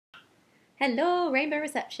Hello, Rainbow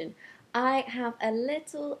Reception. I have a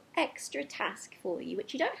little extra task for you,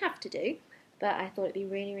 which you don't have to do, but I thought it'd be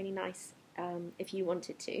really, really nice if you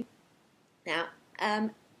wanted to. Now,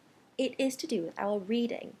 it is to do with our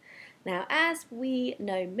reading. Now, as we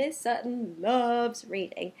know, Miss Sutton loves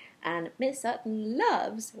reading, and Miss Sutton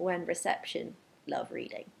loves when reception love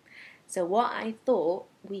reading. So what I thought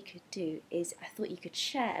we could do is I thought you could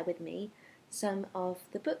share with me some of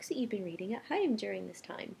the books that you've been reading at home during this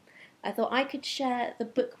time. I thought I could share the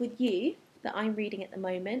book with you that I'm reading at the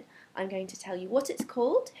moment. I'm going to tell you what it's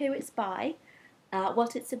called, who it's by,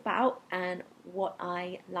 what it's about, and what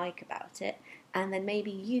I like about it. And then maybe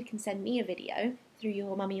you can send me a video through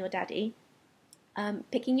your mummy or daddy,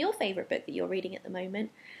 picking your favourite book that you're reading at the moment,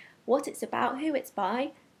 what it's about, who it's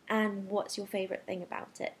by, and what's your favourite thing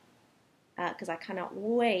about it. Because I cannot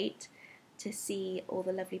wait to see all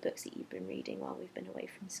the lovely books that you've been reading while we've been away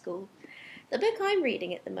from school. The book I'm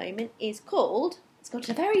reading at the moment is called, it's got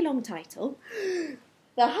a very long title, The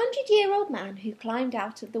 100-Year-Old Man Who Climbed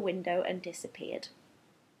Out of the Window and Disappeared.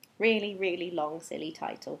 Really, really long, silly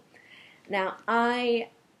title. Now, I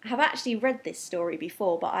have actually read this story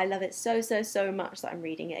before, but I love it so, so, so much that I'm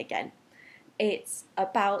reading it again. It's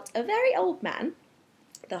about a very old man,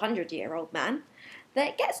 the 100-year-old man,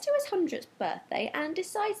 that gets to his 100th birthday and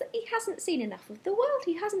decides that he hasn't seen enough of the world,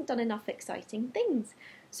 he hasn't done enough exciting things.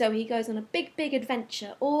 So he goes on a big, big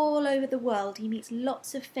adventure all over the world. He meets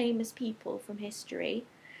lots of famous people from history,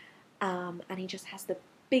 and he just has the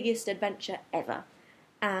biggest adventure ever.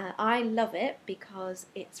 I love it because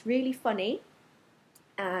it's really funny,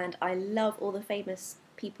 and I love all the famous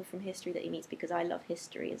people from history that he meets because I love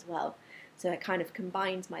history as well. So it kind of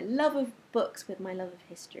combines my love of books with my love of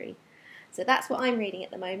history. So that's what I'm reading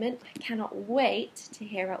at the moment. I cannot wait to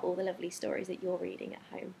hear out all the lovely stories that you're reading at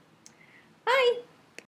home. Bye!